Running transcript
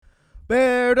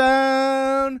Tear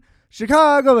down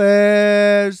Chicago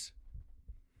Bears.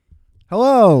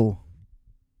 Hello.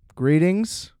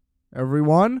 Greetings,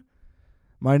 everyone.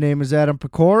 My name is Adam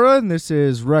Pecora, and this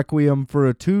is Requiem for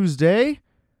a Tuesday.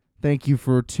 Thank you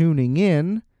for tuning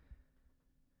in.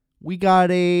 We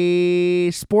got a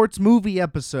sports movie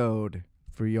episode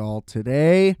for y'all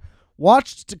today.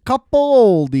 Watched a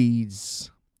couple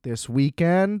oldies this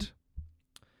weekend.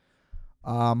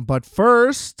 But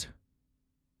first,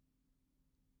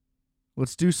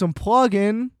 let's do some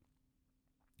plug-in.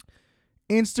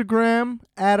 Instagram,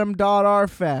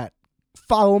 adam.rfat.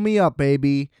 Follow me up,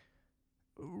 baby.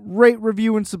 Rate,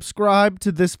 review, and subscribe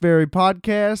to this very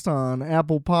podcast on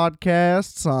Apple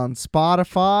Podcasts, on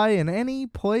Spotify, and any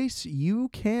place you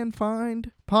can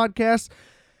find podcasts.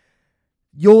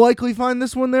 You'll likely find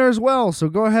this one there as well. So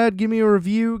go ahead, give me a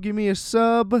review, give me a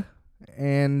sub,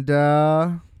 and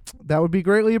that would be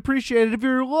greatly appreciated. If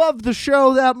you love the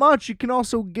show that much, you can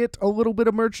also get a little bit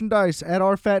of merchandise at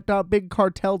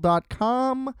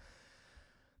rfat.bigcartel.com.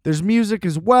 There's music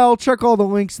as well. Check all the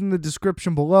links in the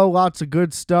description below. Lots of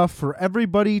good stuff for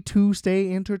everybody to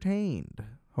stay entertained,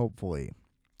 hopefully.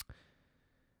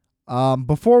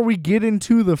 Before we get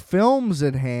into the films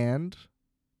at hand,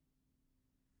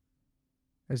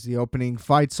 as the opening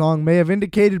fight song may have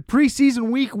indicated, preseason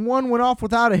week 1 went off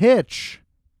without a hitch.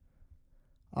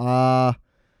 The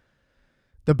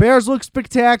Bears look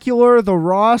spectacular. The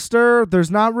roster, there's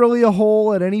not really a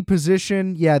hole at any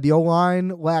position. Yeah, the O-line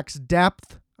lacks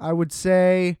depth, I would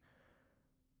say.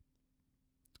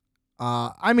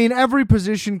 Every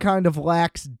position kind of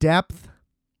lacks depth,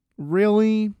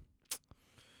 really.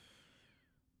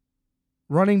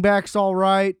 Running back's all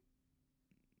right.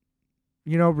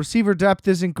 Receiver depth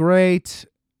isn't great.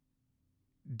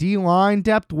 D-line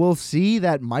depth, we'll see.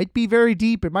 That might be very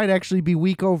deep. It might actually be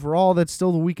weak overall. That's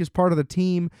still the weakest part of the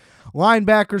team.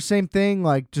 Linebacker, same thing.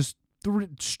 Just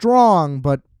strong,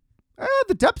 but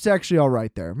the depth's actually all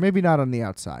right there. Maybe not on the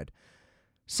outside.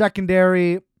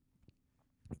 Secondary,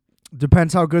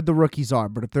 depends how good the rookies are.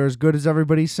 But if they're as good as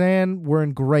everybody's saying, we're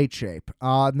in great shape.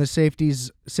 And the safeties,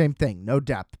 same thing. No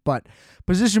depth. But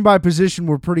position by position,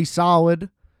 we're pretty solid.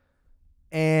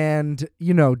 And,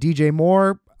 DJ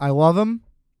Moore, I love him.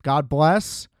 God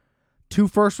bless. 2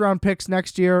 first-round picks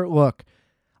next year. Look,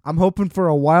 I'm hoping for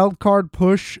a wild card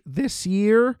push this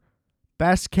year.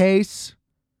 Best case.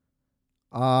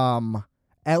 At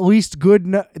least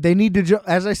good. They need to,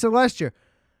 as I said last year,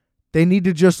 they need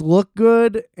to just look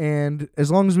good. And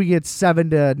as long as we get 7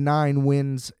 to 9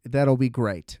 wins, that'll be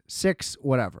great. 6,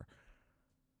 whatever.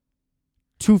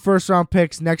 2 first-round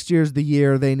picks. Next year's the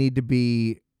year they need to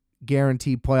be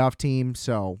guaranteed playoff team.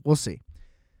 So we'll see.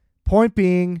 Point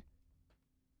being,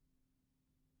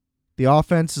 the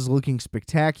offense is looking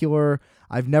spectacular.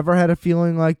 I've never had a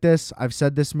feeling like this. I've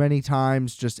said this many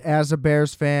times, just as a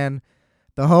Bears fan.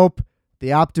 The hope,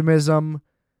 the optimism.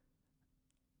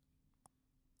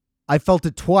 I felt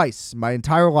it twice my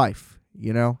entire life,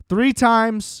 3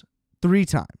 times.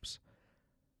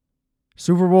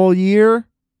 Super Bowl year,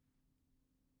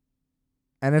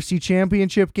 NFC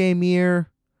Championship game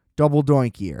year, double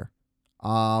doink year.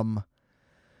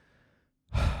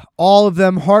 All of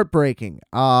them heartbreaking.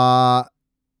 I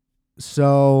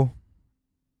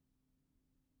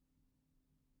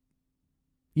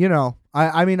don't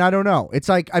know. It's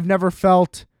like I've never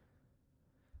felt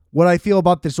what I feel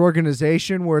about this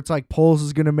organization, where it's like Poles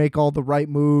is going to make all the right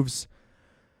moves.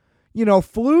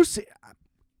 Flus,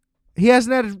 he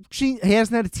hasn't had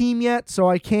a team yet, so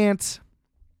I can't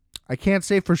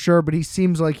say for sure, but he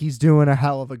seems like he's doing a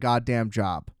hell of a goddamn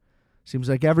job. Seems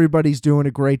like everybody's doing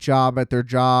a great job at their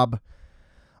job.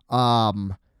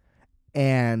 And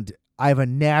I have a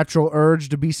natural urge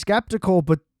to be skeptical,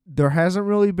 but there hasn't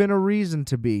really been a reason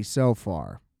to be so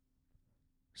far.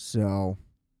 So,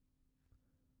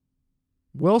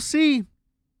 we'll see.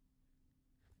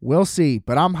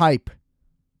 But I'm hype.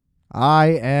 I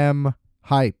am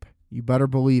hype. You better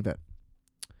believe it.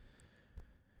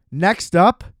 Next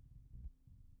up,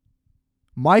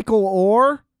 Michael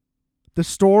Oher. The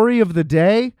story of the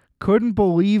day, couldn't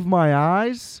believe my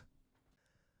eyes.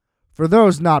 For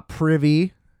those not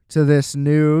privy to this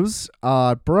news,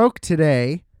 broke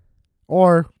today,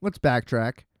 or let's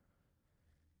backtrack.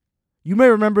 You may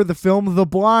remember the film The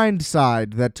Blind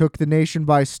Side that took the nation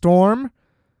by storm.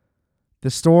 The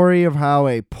story of how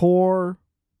a poor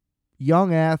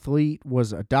young athlete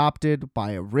was adopted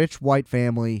by a rich white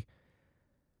family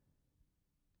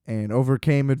and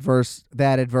overcame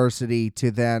that adversity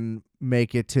to then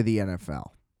make it to the NFL.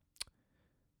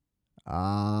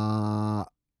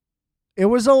 It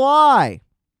was a lie.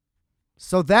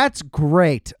 So that's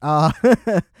great.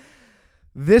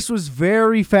 This was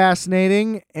very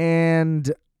fascinating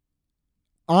and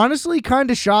honestly kind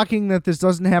of shocking that this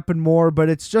doesn't happen more, but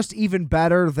it's just even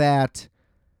better that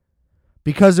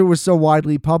because it was so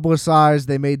widely publicized,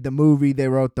 they made the movie, they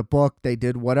wrote the book, they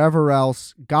did whatever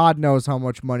else, God knows how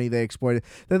much money they exploited,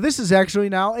 that this is actually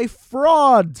now a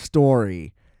fraud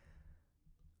story.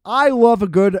 I love a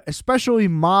good, especially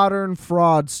modern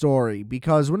fraud story,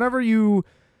 because whenever you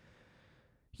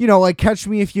like Catch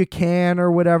Me If You Can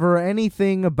or whatever,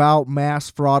 anything about mass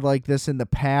fraud like this in the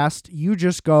past, you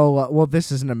just go, well,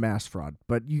 this isn't a mass fraud,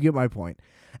 but you get my point.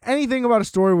 Anything about a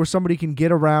story where somebody can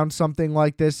get around something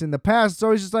like this in the past, it's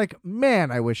always just like, man,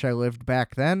 I wish I lived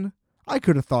back then. I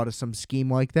could have thought of some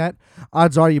scheme like that.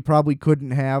 Odds are you probably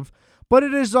couldn't have. But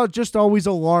it is just always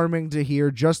alarming to hear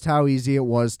just how easy it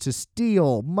was to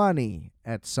steal money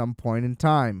at some point in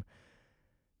time.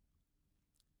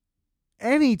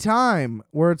 Any time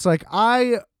where it's like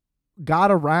I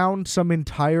got around some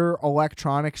entire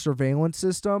electronic surveillance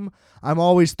system, I'm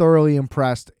always thoroughly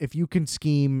impressed if you can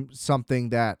scheme something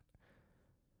that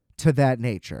to that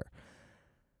nature.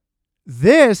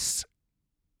 This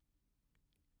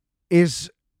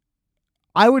is,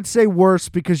 I would say, worse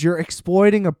because you're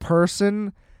exploiting a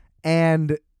person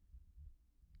and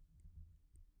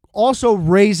also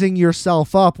raising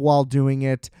yourself up while doing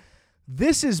it.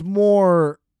 This is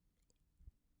more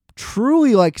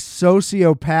truly like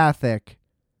sociopathic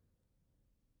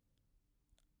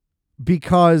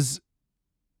because,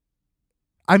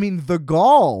 I mean, the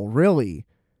gall, really.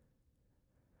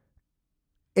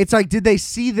 It's like, did they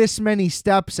see this many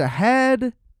steps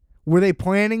ahead? Were they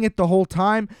planning it the whole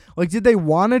time? Like, did they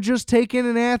want to just take in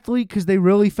an athlete because they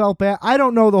really felt bad? I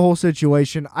don't know the whole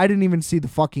situation. I didn't even see the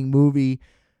fucking movie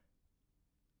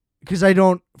because I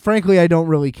don't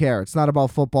really care. It's not about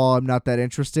football. I'm not that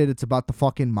interested. It's about the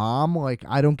fucking mom. Like,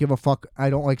 I don't give a fuck. I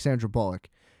don't like Sandra Bullock.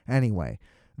 Anyway,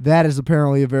 that is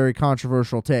apparently a very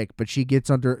controversial take, but she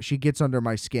gets under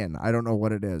my skin. I don't know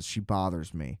what it is. She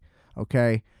bothers me.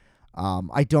 Okay?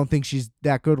 I don't think she's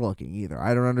that good looking either.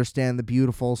 I don't understand the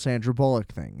beautiful Sandra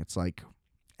Bullock thing. It's like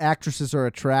actresses are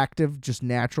attractive just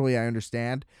naturally, I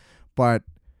understand, but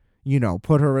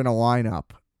put her in a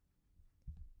lineup.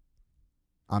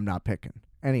 I'm not picking.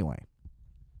 Anyway.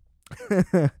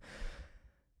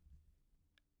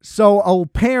 So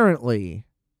apparently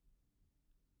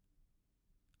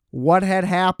what had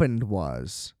happened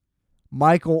was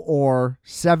Michael Oher,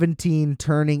 17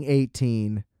 turning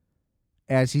 18,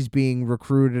 as he's being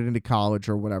recruited into college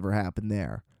or whatever happened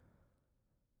there.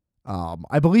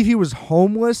 I believe he was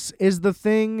homeless is the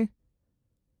thing.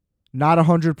 Not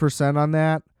 100% on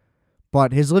that.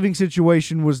 But his living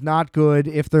situation was not good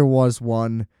if there was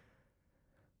one.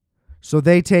 So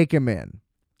they take him in.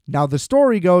 Now the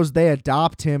story goes they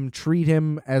adopt him, treat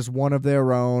him as one of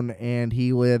their own, and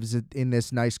he lives in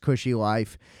this nice cushy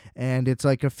life. And it's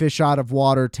like a fish out of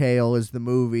water tale is the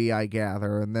movie, I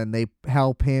gather. And then they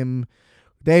help him.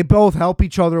 They both help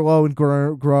each other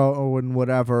grow and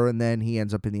whatever, and then he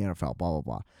ends up in the NFL, blah, blah,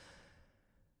 blah.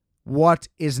 What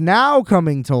is now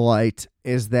coming to light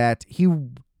is that he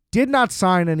did not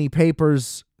sign any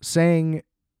papers saying,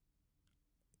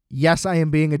 yes, I am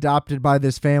being adopted by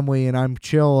this family and I'm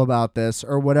chill about this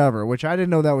or whatever, which I didn't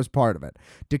know that was part of it.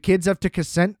 Do kids have to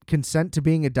consent to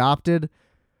being adopted?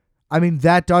 I mean,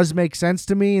 that does make sense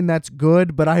to me and that's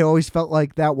good, but I always felt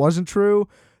like that wasn't true.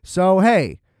 So,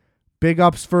 hey, big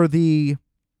ups for the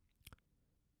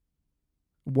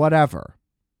whatever.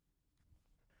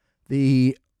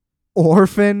 The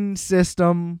orphan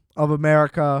system of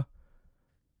America.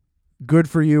 Good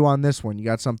for you on this one. You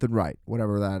got something right,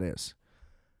 whatever that is.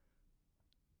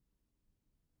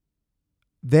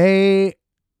 They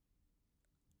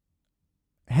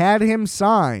had him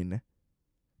sign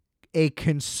a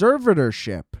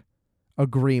conservatorship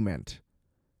agreement,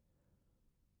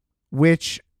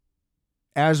 which,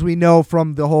 as we know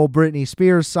from the whole Britney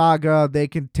Spears saga, they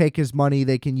can take his money,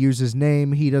 they can use his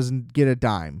name, he doesn't get a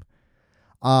dime.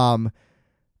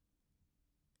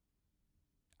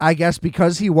 I guess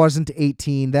because he wasn't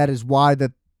 18, that is why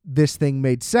this thing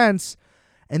made sense.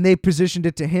 And they positioned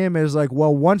it to him as like,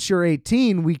 well, once you're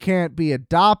 18, we can't be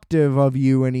adoptive of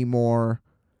you anymore.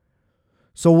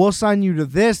 So we'll sign you to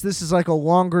this. This is like a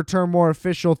longer term, more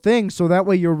official thing. So that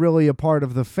way you're really a part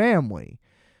of the family.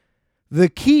 The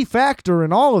key factor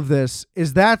in all of this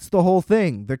is that's the whole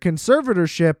thing. The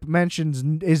conservatorship mentions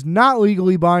is not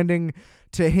legally binding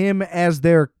to him as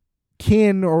their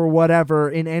kin or whatever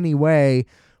in any way.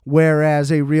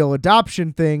 Whereas a real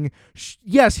adoption thing,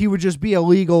 yes, he would just be a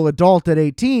legal adult at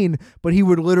 18, but he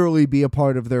would literally be a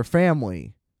part of their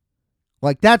family.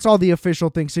 Like, that's all the official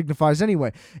thing signifies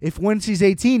anyway. If once he's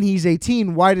 18, he's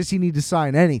 18, why does he need to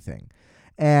sign anything?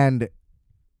 And,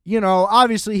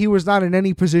 obviously he was not in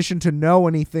any position to know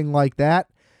anything like that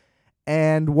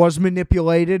and was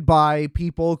manipulated by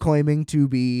people claiming to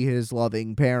be his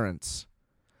loving parents.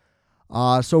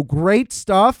 So great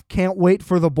stuff. Can't wait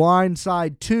for The Blind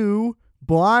Side 2,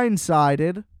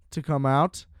 Blindsided, to come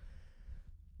out.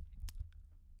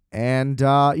 And,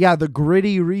 the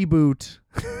gritty reboot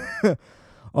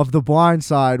of The Blind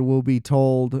Side will be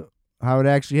told how it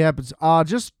actually happens.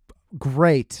 Just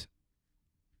great.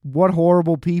 What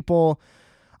horrible people.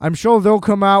 I'm sure they'll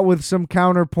come out with some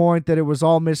counterpoint that it was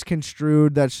all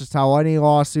misconstrued. That's just how any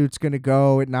lawsuit's going to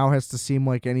go. It now has to seem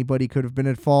like anybody could have been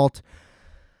at fault.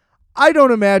 I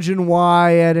don't imagine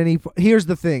why at any... Here's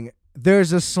the thing.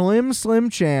 There's a slim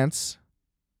chance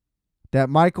that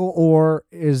Michael Oher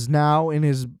is now in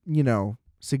his,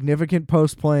 significant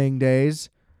post-playing days,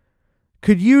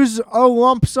 could use a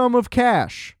lump sum of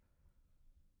cash.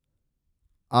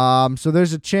 So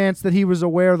there's a chance that he was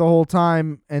aware the whole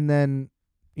time and then,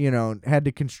 had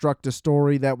to construct a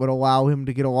story that would allow him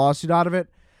to get a lawsuit out of it.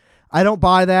 I don't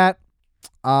buy that.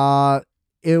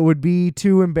 It would be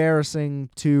too embarrassing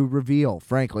to reveal,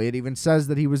 frankly. It even says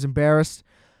that he was embarrassed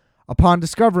upon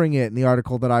discovering it in the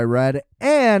article that I read.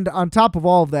 And on top of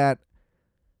all of that,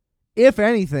 if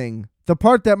anything, the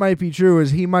part that might be true is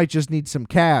he might just need some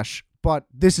cash, but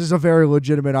this is a very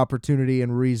legitimate opportunity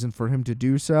and reason for him to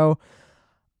do so.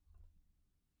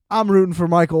 I'm rooting for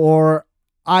Michael Oher.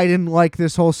 I didn't like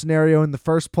this whole scenario in the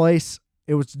first place.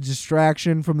 It was a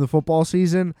distraction from the football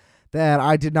season that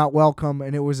I did not welcome,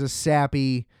 and it was a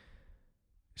sappy,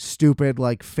 stupid,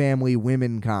 family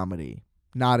women comedy.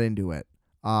 Not into it.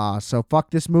 So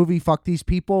fuck this movie, fuck these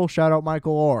people. Shout out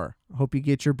Michael Oher. Hope you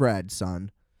get your bread,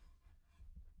 son.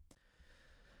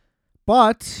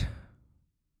 But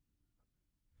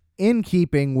in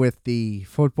keeping with the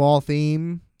football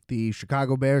theme, the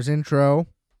Chicago Bears intro,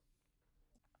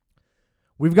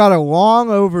 we've got a long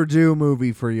overdue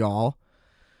movie for y'all.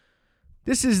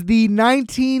 This is the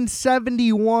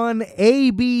 1971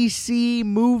 ABC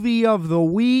Movie of the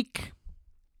Week,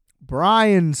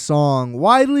 Brian's Song,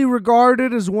 widely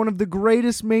regarded as one of the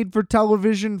greatest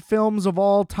made-for-television films of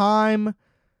all time,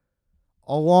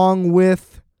 along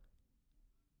with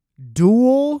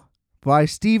Duel by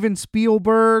Steven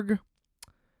Spielberg,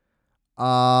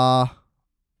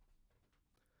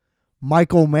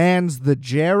 Michael Mann's The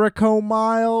Jericho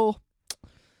Mile,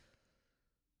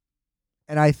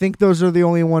 and I think those are the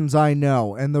only ones I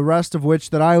know, and the rest of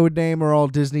which that I would name are all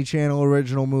Disney Channel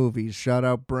original movies. Shout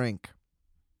out Brink.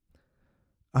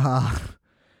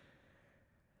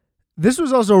 This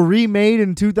was also remade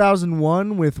in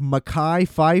 2001 with Mekhi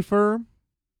Phifer,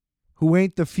 who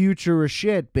ain't the future of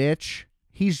shit, bitch.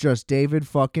 He's just David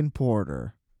fucking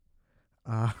Porter.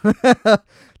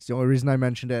 It's the only reason I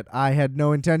mentioned it. I had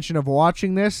no intention of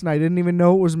watching this, and I didn't even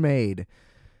know it was made.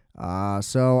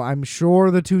 So I'm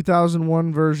sure the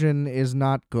 2001 version is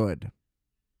not good.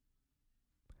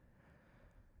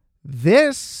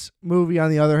 This movie,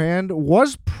 on the other hand,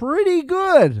 was pretty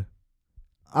good.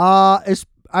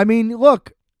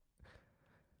 Look,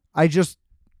 I just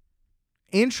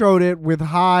introed it with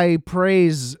high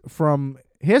praise from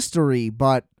history,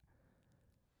 but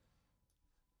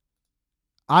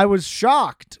I was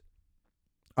shocked.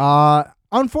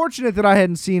 Unfortunate that I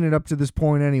hadn't seen it up to this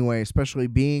point anyway, especially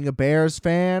being a Bears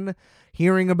fan,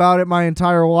 hearing about it my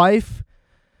entire life.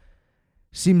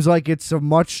 Seems like it's a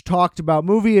much talked about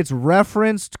movie. It's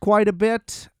referenced quite a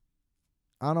bit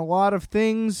on a lot of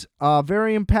things. A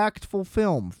very impactful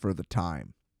film for the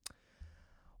time.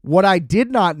 What I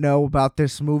did not know about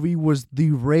this movie was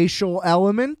the racial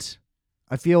element.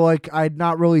 I feel like I'd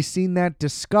not really seen that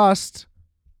discussed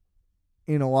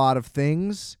in a lot of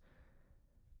things.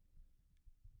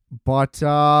 But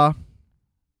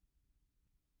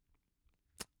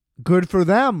good for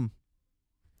them.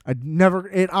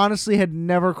 It honestly had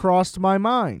never crossed my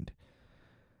mind.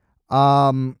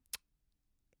 So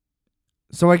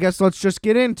I guess let's just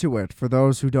get into it for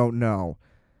those who don't know.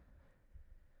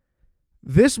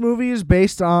 This movie is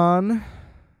based on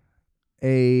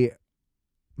a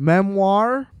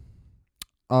memoir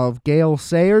of Gale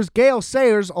Sayers. Gale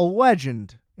Sayers, a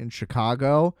legend in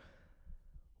Chicago,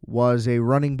 was a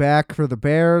running back for the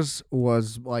Bears,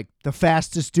 was like the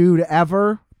fastest dude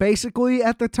ever, basically,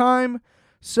 at the time.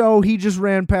 So he just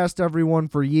ran past everyone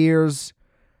for years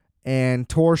and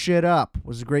tore shit up.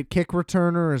 Was a great kick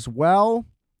returner as well.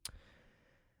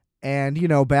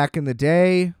 And, back in the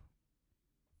day,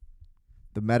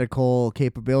 the medical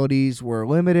capabilities were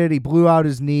limited. He blew out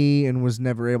his knee and was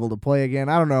never able to play again.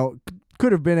 I don't know.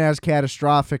 Could have been as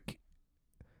catastrophic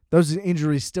Those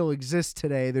injuries still exist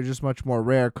today. They're just much more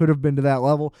rare. Could have been to that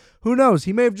level. Who knows?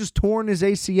 He may have just torn his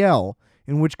ACL,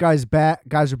 in which guys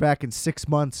are back in 6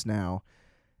 months now.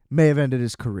 May have ended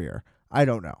his career. I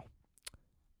don't know.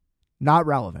 Not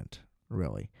relevant,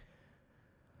 really.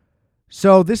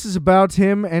 So this is about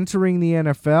him entering the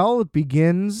NFL. It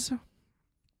begins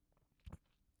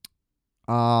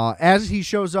as he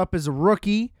shows up as a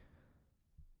rookie,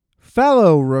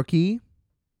 fellow rookie,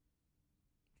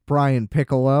 Brian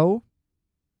Piccolo.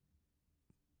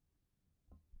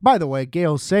 By the way,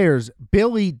 Gale Sayers,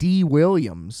 Billy D.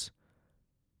 Williams.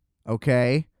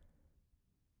 Okay.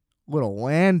 Little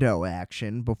Lando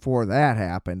action before that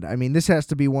happened. I mean, this has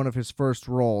to be one of his first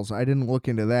roles. I didn't look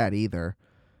into that either.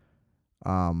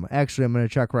 Actually, I'm going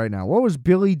to check right now. What was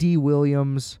Billy D.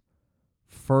 Williams'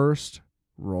 first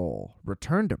role?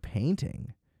 Return to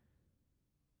painting.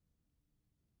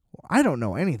 Well, I don't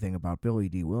know anything about Billy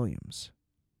D. Williams.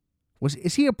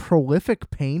 Is he a prolific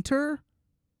painter?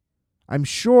 I'm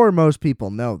sure most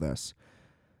people know this.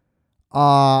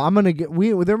 I'm gonna get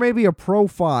there may be a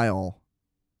profile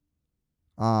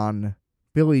on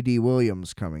Billy D.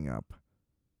 Williams coming up.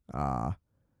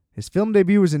 His film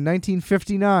debut was in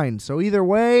 1959, so either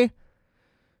way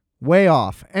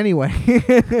off. Anyway,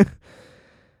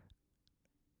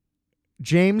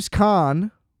 James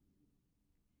Caan.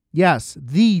 Yes,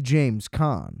 the James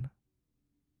Caan.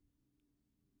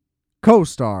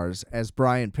 Co-stars as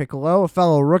Brian Piccolo, a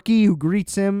fellow rookie who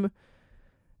greets him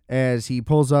as he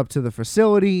pulls up to the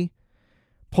facility,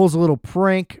 pulls a little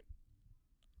prank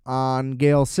on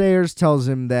Gale Sayers, tells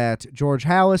him that George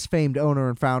Halas, famed owner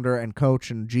and founder and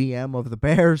coach and GM of the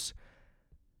Bears,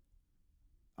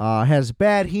 has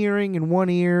bad hearing in one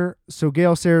ear, so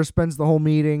Gale Sayers spends the whole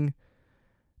meeting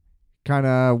kind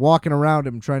of walking around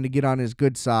him, trying to get on his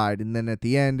good side, and then at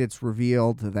the end it's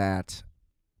revealed that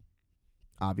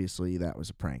obviously that was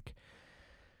a prank.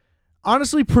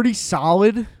 Honestly, pretty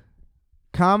solid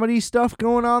comedy stuff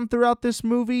going on throughout this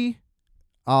movie.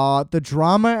 The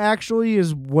drama actually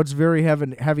is what's very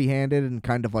heavy-handed and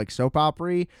kind of like soap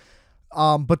opera-y.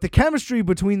 But the chemistry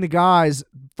between the guys,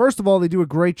 first of all, they do a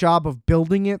great job of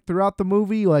building it throughout the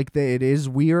movie. Like, it is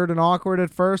weird and awkward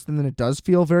at first, and then it does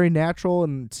feel very natural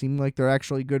and seem like they're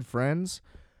actually good friends.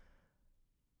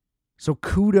 So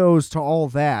kudos to all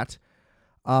that.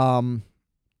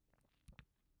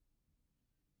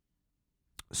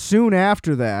 Soon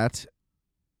after that,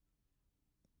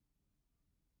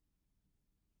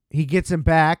 he gets him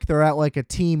back. They're at like a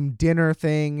team dinner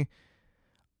thing.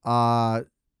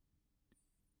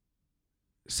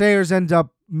 Sayers ends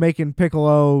up making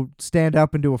Piccolo stand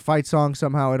up and do a fight song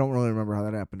somehow. I don't really remember how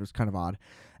that happened. It was kind of odd.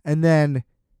 And then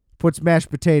puts mashed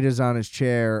potatoes on his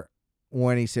chair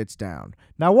when he sits down.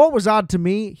 Now, what was odd to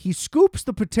me, he scoops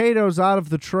the potatoes out of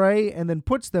the tray and then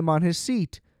puts them on his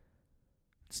seat.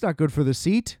 It's not good for the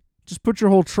seat. Just put your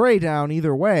whole tray down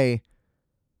either way.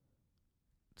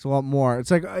 It's a lot more.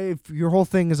 It's like if your whole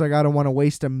thing is like, I don't want to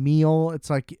waste a meal. It's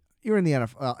like you're in the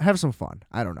NFL. Have some fun.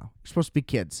 I don't know. You're supposed to be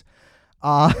kids.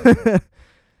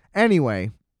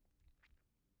 Anyway.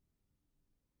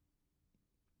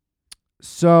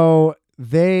 So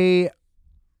they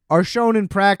are shown in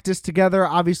practice together.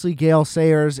 Obviously, Gale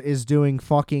Sayers is doing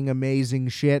fucking amazing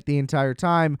shit the entire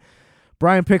time.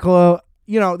 Brian Piccolo,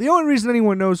 the only reason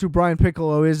anyone knows who Brian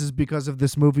Piccolo is because of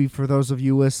this movie, for those of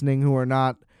you listening who are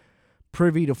not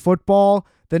privy to football.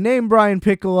 The name Brian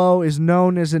Piccolo is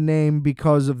known as a name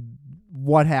because of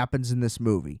what happens in this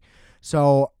movie.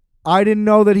 So I didn't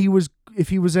know that if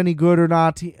he was any good or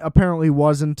not. He apparently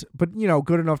wasn't, but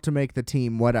good enough to make the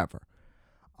team, whatever.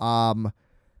 And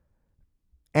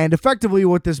effectively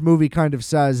what this movie kind of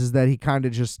says is that he kind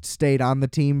of just stayed on the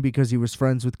team because he was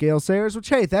friends with Gale Sayers, which,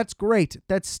 hey, that's great.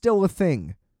 That's still a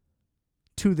thing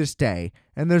to this day,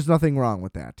 and there's nothing wrong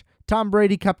with that. Tom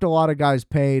Brady kept a lot of guys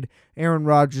paid. Aaron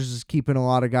Rodgers is keeping a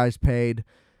lot of guys paid.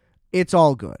 It's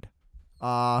all good.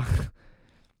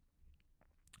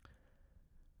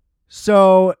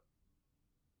 So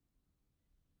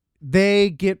they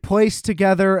get placed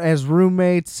together as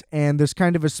roommates, and there's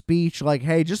kind of a speech like,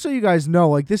 hey, just so you guys know,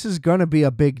 like, this is going to be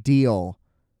a big deal.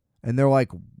 And they're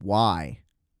like, why?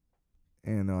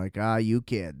 And they're like, you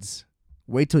kids.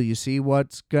 Wait till you see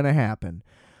what's going to happen.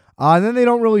 And then they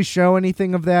don't really show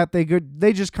anything of that.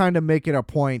 They just kind of make it a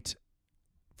point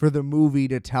for the movie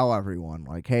to tell everyone,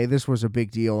 like, hey, this was a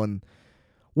big deal, and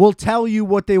we'll tell you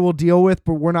what they will deal with,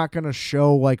 but we're not going to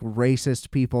show like racist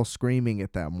people screaming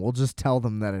at them. We'll just tell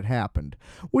them that it happened,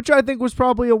 which I think was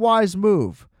probably a wise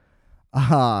move.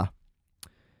 So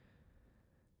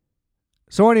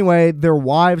anyway, their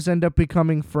wives end up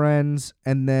becoming friends,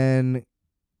 and then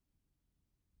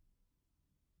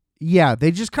yeah, they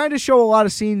just kind of show a lot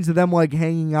of scenes of them like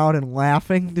hanging out and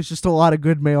laughing. There's just a lot of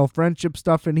good male friendship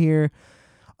stuff in here.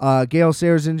 Gale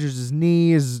Sayers injures his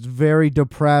knee, is very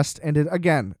depressed, and it,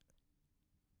 again,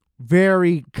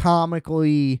 very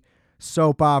comically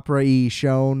soap opera-y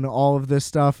shown, all of this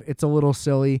stuff. It's a little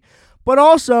silly. But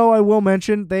also, I will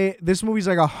mention, this movie's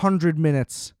like 100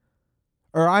 minutes.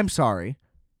 Or, I'm sorry.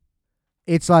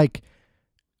 It's like,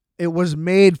 it was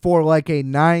made for like a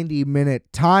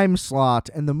 90-minute time slot,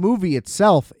 and the movie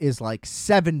itself is like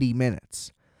 70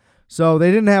 minutes. So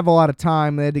they didn't have a lot of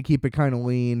time. They had to keep it kind of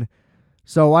lean.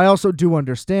 So I also do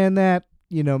understand that,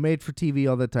 made for TV,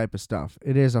 all that type of stuff.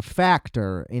 It is a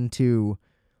factor into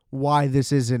why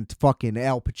this isn't fucking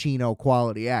Al Pacino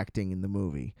quality acting in the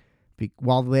movie.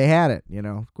 While they had it,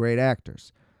 great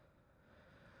actors.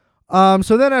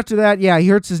 So then after that, yeah, he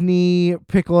hurts his knee.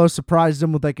 Piccolo surprised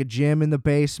him with like a gym in the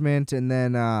basement, and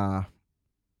then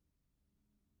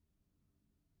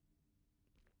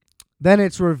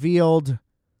it's revealed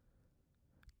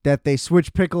that they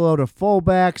switch Piccolo to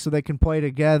fullback so they can play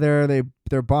together.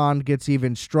 Their bond gets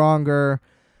even stronger.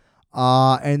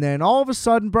 And then all of a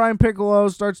sudden, Brian Piccolo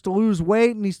starts to lose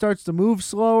weight, and he starts to move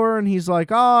slower, and he's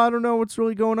like, I don't know what's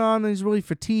really going on, and he's really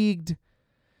fatigued.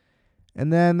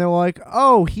 And then they're like,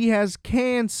 oh, he has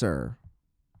cancer.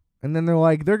 And then they're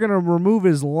like, they're going to remove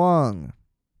his lung.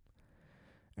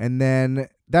 And then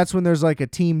that's when there's like a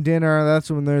team dinner. That's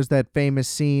when there's that famous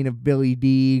scene of Billy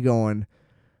D going,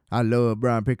 I love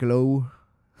Brian Piccolo.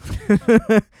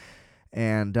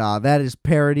 And that is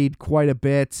parodied quite a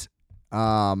bit.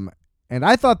 And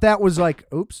I thought that was like,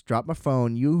 oops, dropped my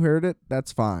phone. You heard it.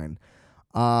 That's fine.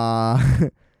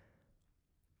 That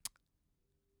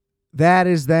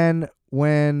is then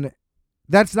when...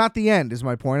 That's not the end, is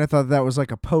my point. I thought that was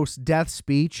like a post-death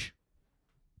speech.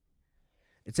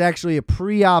 It's actually a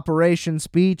pre-operation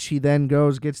speech. He then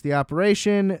goes, gets the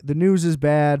operation. The news is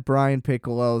bad. Brian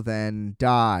Piccolo then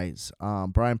dies.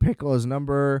 Brian Piccolo's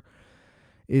number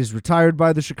is retired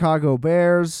by the Chicago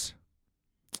Bears.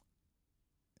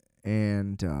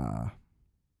 And,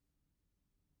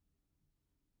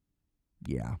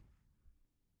 yeah.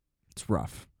 It's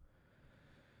rough.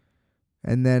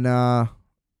 And then,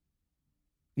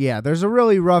 yeah, there's a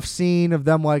really rough scene of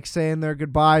them, like, saying their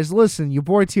goodbyes. Listen, your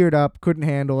boy teared up, couldn't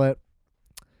handle it.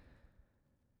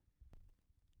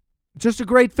 Just a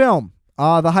great film.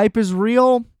 The hype is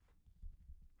real.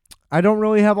 I don't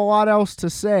really have a lot else to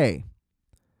say.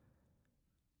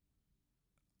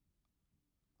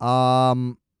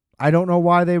 I don't know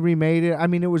why they remade it. I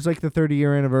mean, it was like the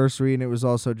 30-year anniversary, and it was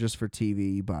also just for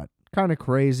TV, but kind of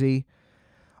crazy.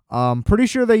 Pretty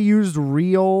sure they used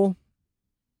real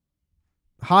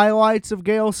highlights of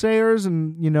Gale Sayers,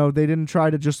 and, they didn't try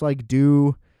to just, like,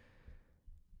 do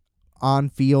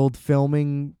on-field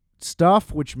filming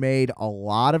stuff, which made a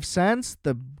lot of sense.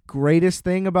 The greatest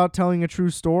thing about telling a true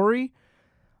story.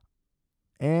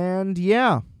 And,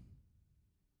 yeah.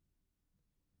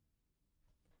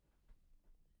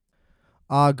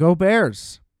 Go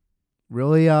Bears.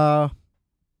 Really,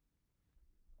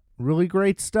 really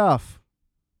great stuff.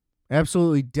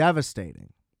 Absolutely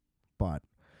devastating. But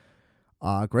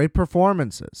great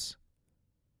performances.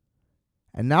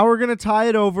 And now we're going to tie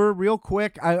it over real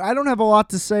quick. I don't have a lot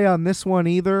to say on this one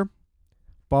either.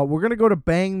 But we're going to go to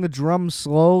Bang the Drum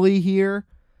Slowly here.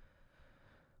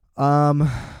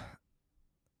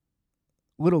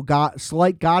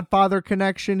 Slight Godfather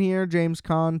connection here. James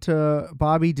Caan to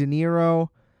Bobby De Niro.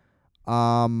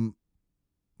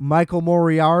 Michael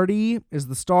Moriarty is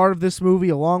the star of this movie,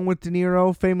 along with De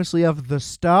Niro, famously of The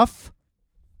Stuff,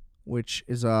 which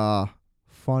is a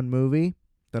fun movie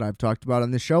that I've talked about on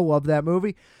this show. Love that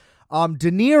movie. De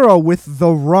Niro with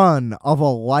the run of a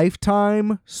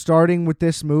lifetime, starting with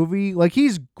this movie. Like,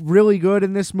 he's really good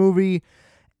in this movie,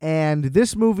 and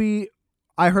this movie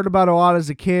I heard about a lot as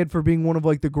a kid for being one of,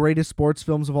 like, the greatest sports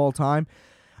films of all time.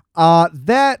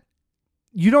 That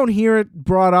you don't hear it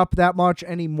brought up that much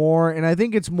anymore, and I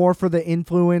think it's more for the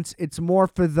influence. It's more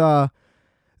for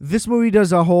this movie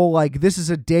does a whole, like, this is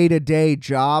a day-to-day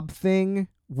job thing,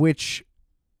 which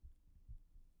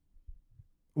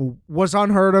was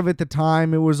unheard of at the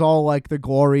time. It was all, like, the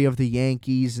glory of the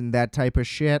Yankees and that type of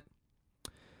shit.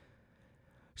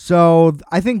 So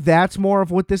I think that's more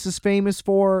of what this is famous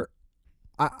for.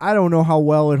 I don't know how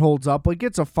well it holds up. Like,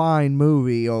 it's a fine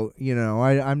movie.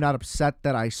 I'm not upset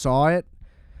that I saw it.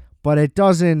 But it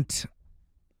doesn't,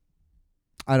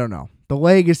 I don't know. The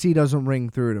legacy doesn't ring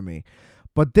through to me.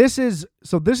 But this is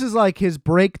like his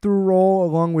breakthrough role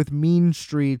along with Mean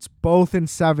Streets, both in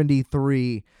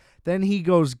 73. Then he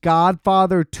goes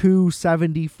Godfather 2,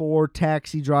 74,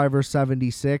 Taxi Driver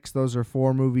 76. Those are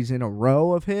 4 movies in a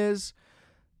row of his.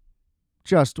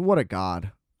 Just what a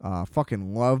god.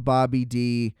 Fucking love Bobby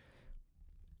D.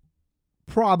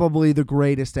 Probably the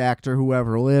greatest actor who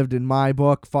ever lived in my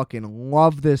book. Fucking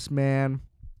love this man.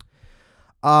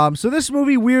 So this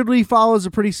movie weirdly follows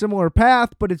a pretty similar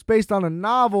path, but it's based on a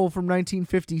novel from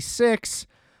 1956.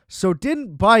 So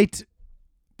didn't bite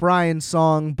Brian's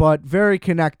song, but very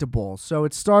connectable. So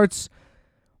it starts.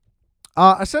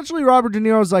 Essentially, Robert De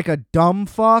Niro's like a dumb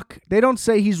fuck. They don't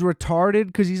say he's retarded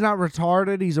because he's not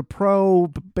retarded. He's a pro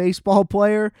baseball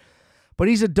player. But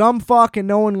he's a dumb fuck and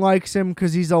no one likes him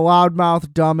because he's a loudmouth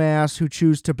dumbass who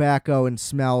chews tobacco and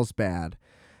smells bad.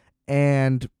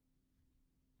 And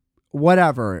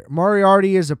whatever.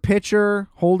 Moriarty is a pitcher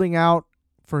holding out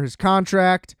for his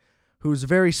contract who's a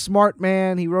very smart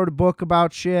man. He wrote a book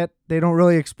about shit. They don't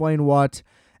really explain what.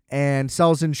 And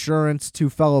sells insurance to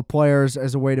fellow players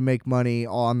as a way to make money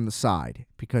on the side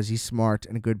because he's smart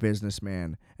and a good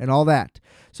businessman and all that.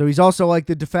 So he's also like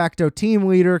the de facto team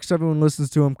leader because everyone listens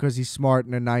to him because he's smart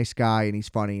and a nice guy and he's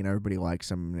funny and everybody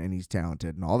likes him and he's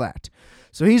talented and all that.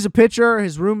 So he's a pitcher.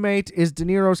 His roommate is De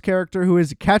Niro's character who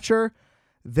is a catcher.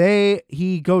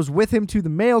 He goes with him to the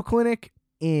Mayo Clinic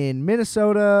in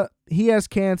Minnesota. He has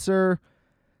cancer.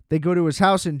 They go to his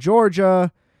house in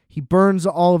Georgia. He burns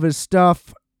all of his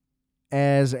stuff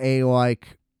as a,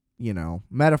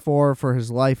 metaphor for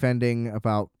his life ending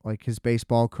about, his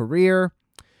baseball career.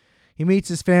 He meets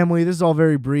his family. This is all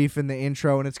very brief in the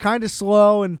intro, and it's kind of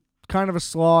slow and kind of a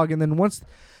slog. And then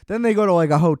then they go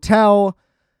to, a hotel,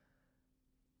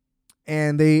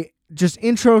 and they just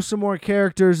intro some more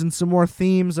characters and some more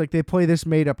themes. Like, they play this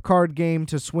made-up card game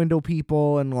to swindle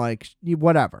people and,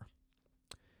 whatever.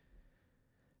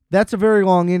 That's a very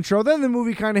long intro. Then the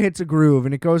movie kind of hits a groove,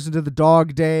 and it goes into the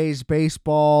dog days,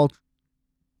 baseball,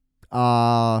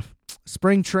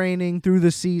 spring training through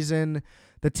the season.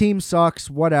 The team sucks,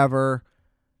 whatever.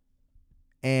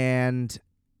 And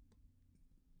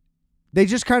they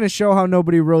just kind of show how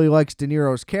nobody really likes De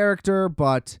Niro's character,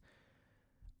 but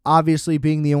obviously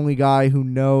being the only guy who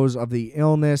knows of the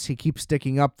illness, he keeps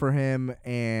sticking up for him,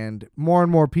 and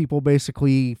more people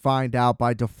basically find out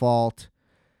by default.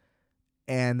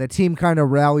 And the team kind of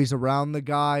rallies around the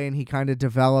guy, and he kind of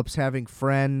develops having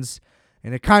friends.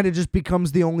 And it kind of just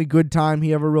becomes the only good time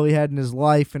he ever really had in his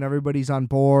life, and everybody's on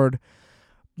board.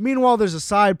 Meanwhile, there's a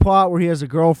side plot where he has a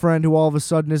girlfriend who all of a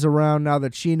sudden is around now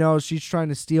that she knows she's trying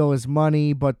to steal his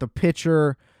money, but the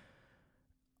pitcher,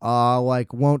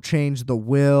 won't change the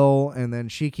will, and then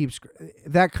she keeps...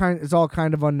 It's all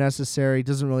kind of unnecessary.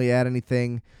 Doesn't really add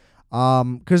anything.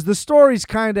 Because the story's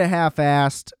kind of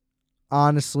half-assed,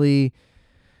 honestly.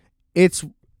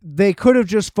 They could have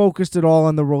just focused it all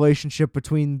on the relationship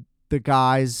between the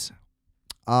guys.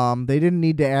 They didn't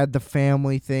need to add the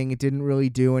family thing. It didn't really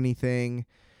do anything.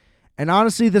 And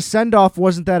honestly, the send-off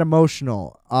wasn't that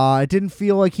emotional. It didn't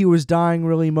feel like he was dying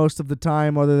really most of the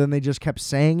time, other than they just kept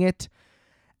saying it.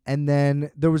 And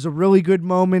then there was a really good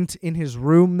moment in his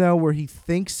room, though, where he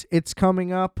thinks it's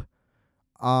coming up.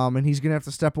 And he's going to have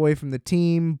to step away from the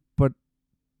team,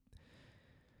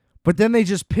 But then they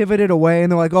just pivoted away,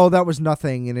 and they're like, oh, that was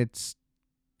nothing, and it's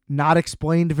not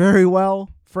explained very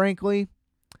well, frankly.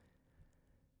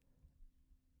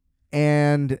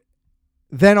 And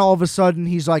then all of a sudden,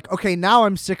 he's like, okay, now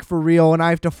I'm sick for real, and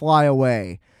I have to fly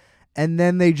away. And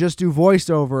then they just do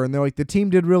voiceover, and they're like, the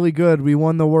team did really good. We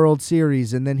won the World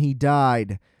Series, and then he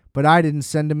died. But I didn't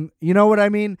send him, you know what I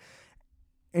mean?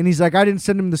 And he's like, I didn't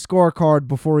send him the scorecard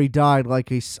before he died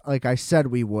like I said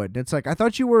we would. And it's like, I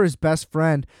thought you were his best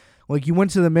friend. Like, you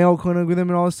went to the Mayo Clinic with him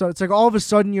and all this stuff. It's like, all of a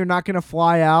sudden, you're not going to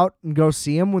fly out and go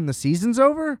see him when the season's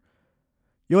over?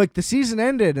 You're like, the season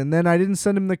ended, and then I didn't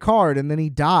send him the card, and then he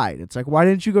died. It's like, why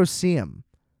didn't you go see him?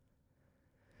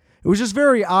 It was just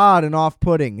very odd and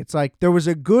off-putting. It's like, there was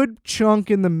a good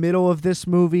chunk in the middle of this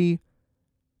movie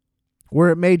where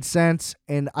it made sense,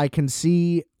 and I can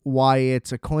see why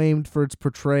it's acclaimed for its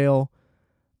portrayal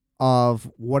of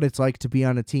what it's like to be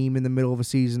on a team in the middle of a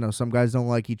season. Oh, some guys don't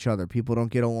like each other. People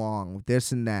don't get along.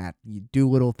 This and that. You do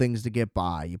little things to get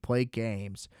by. You play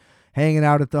games. Hanging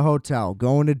out at the hotel.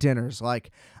 Going to dinners.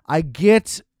 Like, I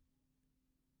get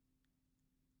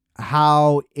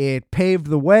how it paved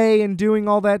the way in doing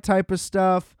all that type of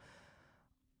stuff.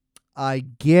 I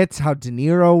get how De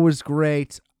Niro was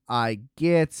great. I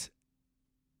get...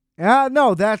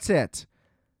 no, that's it.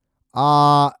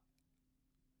 I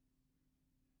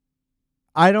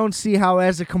don't see how,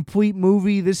 as a complete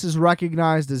movie, this is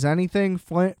recognized as anything.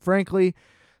 Frankly,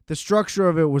 the structure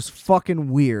of it was fucking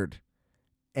weird.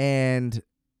 And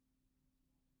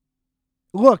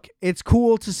look, it's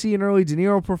cool to see an early De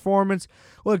Niro performance.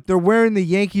 Look, they're wearing the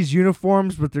Yankees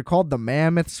uniforms, but they're called the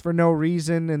Mammoths for no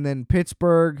reason. And then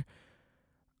Pittsburgh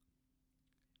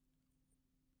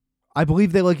I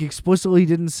believe they like explicitly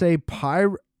didn't say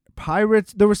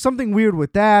Pirates. There was something weird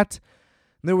with that.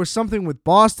 There was something with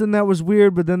Boston that was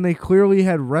weird, but then they clearly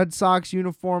had Red Sox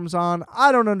uniforms on.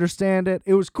 I don't understand it.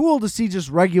 It was cool to see just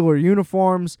regular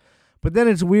uniforms, but then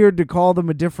it's weird to call them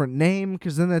a different name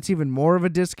because then that's even more of a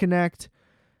disconnect.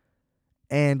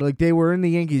 And like they were in the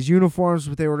Yankees uniforms,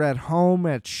 but they were at home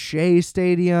at Shea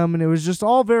Stadium, and it was just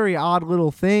all very odd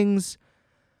little things.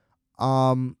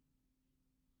 And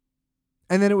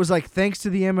then it was like, thanks to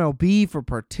the MLB for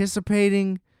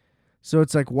participating. So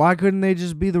it's like, why couldn't they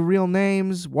just be the real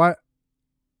names? Why?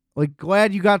 Like,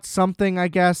 glad you got something, I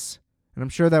guess. And I'm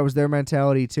sure that was their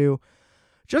mentality too.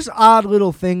 Just odd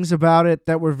little things about it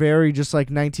that were very just like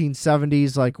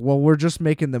 1970s. Like, well, we're just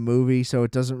making the movie, so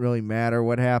it doesn't really matter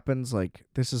what happens. Like,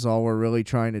 this is all we're really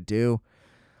trying to do.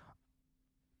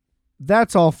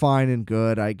 That's all fine and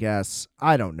good, I guess.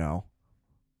 I don't know.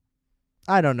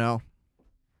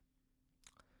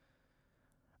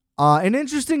 An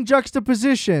interesting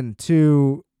juxtaposition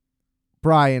to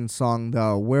Brian's song,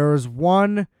 though. Whereas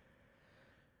one,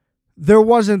 there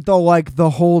wasn't the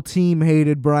whole team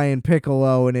hated Brian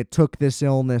Piccolo and it took this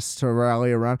illness to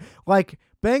rally around. Like,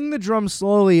 Bang the Drum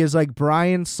Slowly is like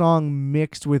Brian's song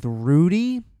mixed with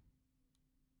Rudy,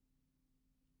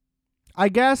 I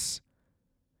guess.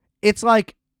 It's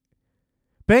like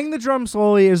Bang the Drum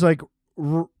Slowly is like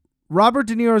Robert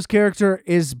De Niro's character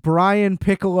is Brian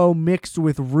Piccolo mixed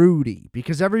with Rudy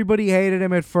because everybody hated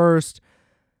him at first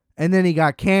and then he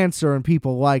got cancer and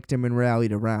people liked him and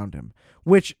rallied around him.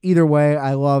 Which, either way,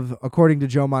 I love. According to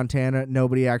Joe Montana,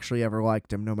 nobody actually ever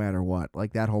liked him no matter what.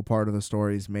 Like, that whole part of the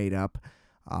story is made up.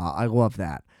 I love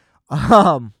that.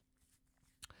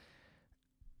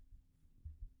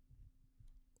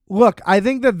 Look, I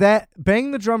think that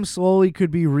Bang the Drum Slowly could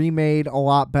be remade a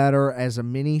lot better as a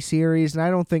mini series, and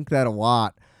I don't think that a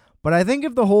lot. But I think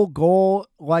if the whole goal,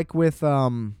 like with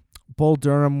Bull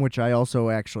Durham, which I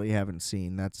also actually haven't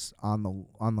seen, that's on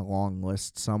the long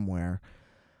list somewhere,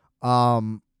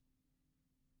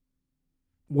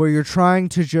 where you're trying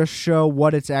to just show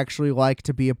what it's actually like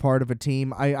to be a part of a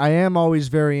team. I am always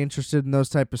very interested in those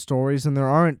type of stories, and there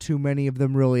aren't too many of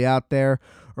them really out there,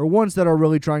 or ones that are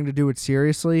really trying to do it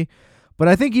seriously. But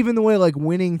I think even the way like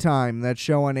Winning Time, that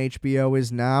show on HBO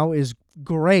is now, is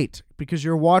great because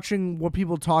you're watching what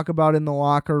people talk about in the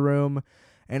locker room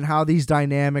and how these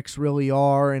dynamics really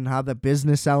are and how the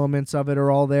business elements of it are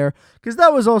all there. Because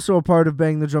that was also a part of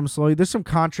Bang the Drum Slowly. There's some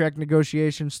contract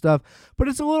negotiation stuff, but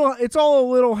it's all a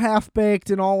little half-baked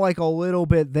and all like a little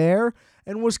bit there,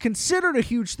 and was considered a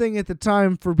huge thing at the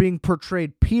time for being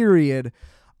portrayed, period.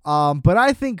 But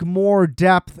I think more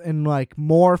depth and like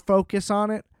more focus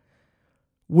on it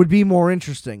would be more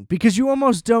interesting because you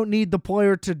almost don't need the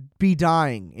player to be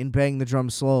dying in Bang the Drum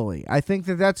Slowly. I think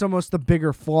that that's almost the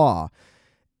bigger flaw.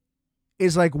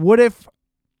 Is like, what if,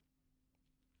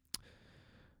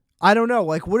 I don't know,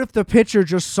 like, what if the pitcher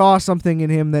just saw something in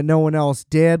him that no one else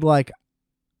did? Like,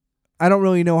 I don't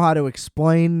really know how to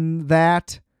explain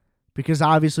that because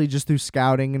obviously just through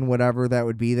scouting and whatever that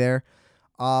would be there.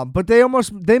 But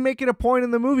they make it a point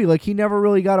in the movie. Like, he never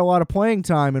really got a lot of playing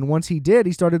time. And once he did,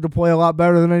 he started to play a lot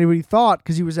better than anybody thought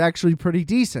because he was actually pretty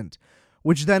decent,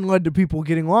 which then led to people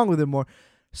getting along with him more.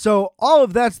 So all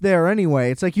of that's there anyway.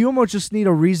 It's like you almost just need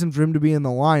a reason for him to be in the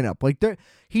lineup. Like,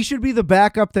 he should be the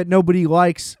backup that nobody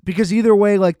likes because either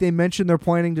way, like they mentioned, they're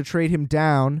planning to trade him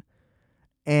down.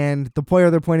 And the player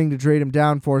they're planning to trade him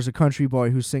down for is a country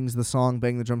boy who sings the song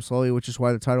Bang the Drum Slowly, which is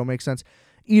why the title makes sense.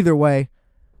 Either way,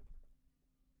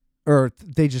 or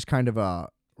they just kind of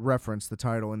reference the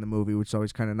title in the movie, which is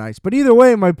always kind of nice. But either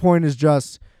way, my point is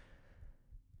just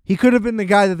he could have been the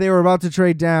guy that they were about to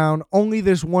trade down. Only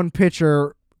this one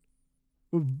pitcher,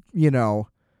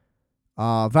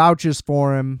 vouches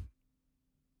for him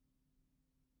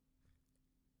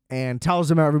and tells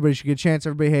him everybody should get a chance.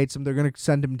 Everybody hates him. They're going to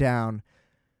send him down.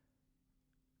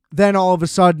 Then all of a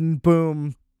sudden,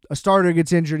 boom, a starter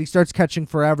gets injured. He starts catching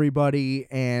for everybody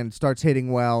and starts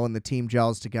hitting well, and the team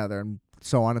gels together and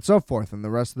so on and so forth. And the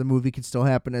rest of the movie can still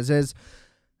happen as is.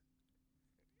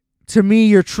 To me,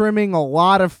 you're trimming a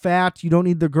lot of fat. You don't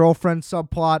need the girlfriend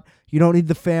subplot. You don't need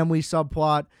the family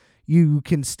subplot. You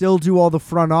can still do all the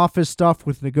front office stuff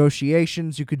with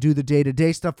negotiations. You could do the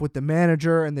day-to-day stuff with the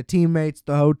manager and the teammates,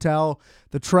 the hotel,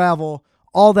 the travel.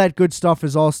 All that good stuff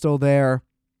is all still there.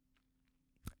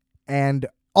 And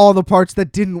all the parts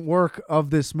that didn't work of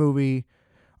this movie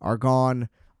are gone.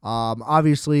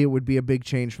 Obviously, it would be a big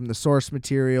change from the source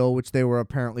material, which they were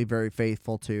apparently very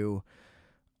faithful to.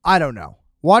 I don't know.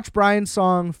 Watch Brian's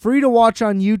song. Free to watch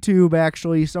on YouTube,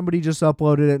 actually. Somebody just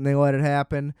uploaded it and they let it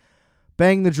happen.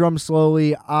 Bang the Drum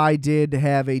Slowly, I did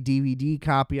have a DVD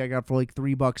copy I got for like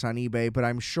 $3 on eBay, but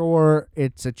I'm sure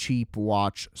it's a cheap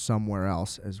watch somewhere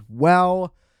else as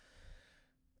well.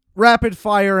 Rapid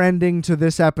fire ending to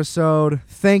this episode.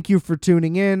 Thank you for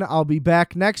tuning in. I'll be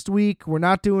back next week. We're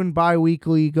not doing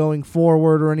bi-weekly going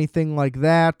forward or anything like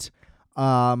that.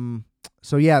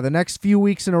 So yeah, the next few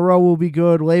weeks in a row will be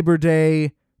good. Labor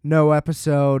Day, no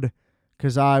episode,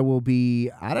 because I will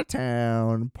be out of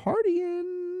town partying.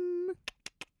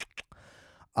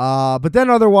 But then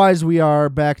otherwise, we are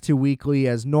back to weekly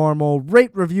as normal. Rate,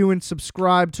 review, and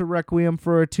subscribe to Requiem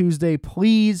for a Tuesday.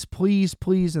 Please, please,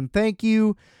 please, and thank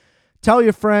you. Tell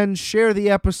your friends, share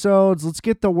the episodes. Let's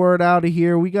get the word out of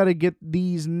here. We got to get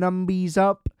these numbies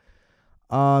up.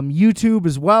 YouTube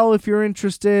as well, if you're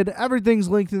interested. Everything's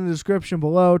linked in the description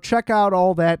below. Check out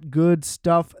all that good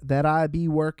stuff that I be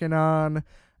working on.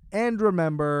 And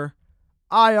remember,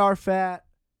 I are fat,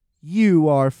 you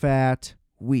are fat,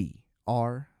 we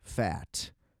are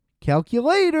fat.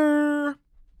 Calculator.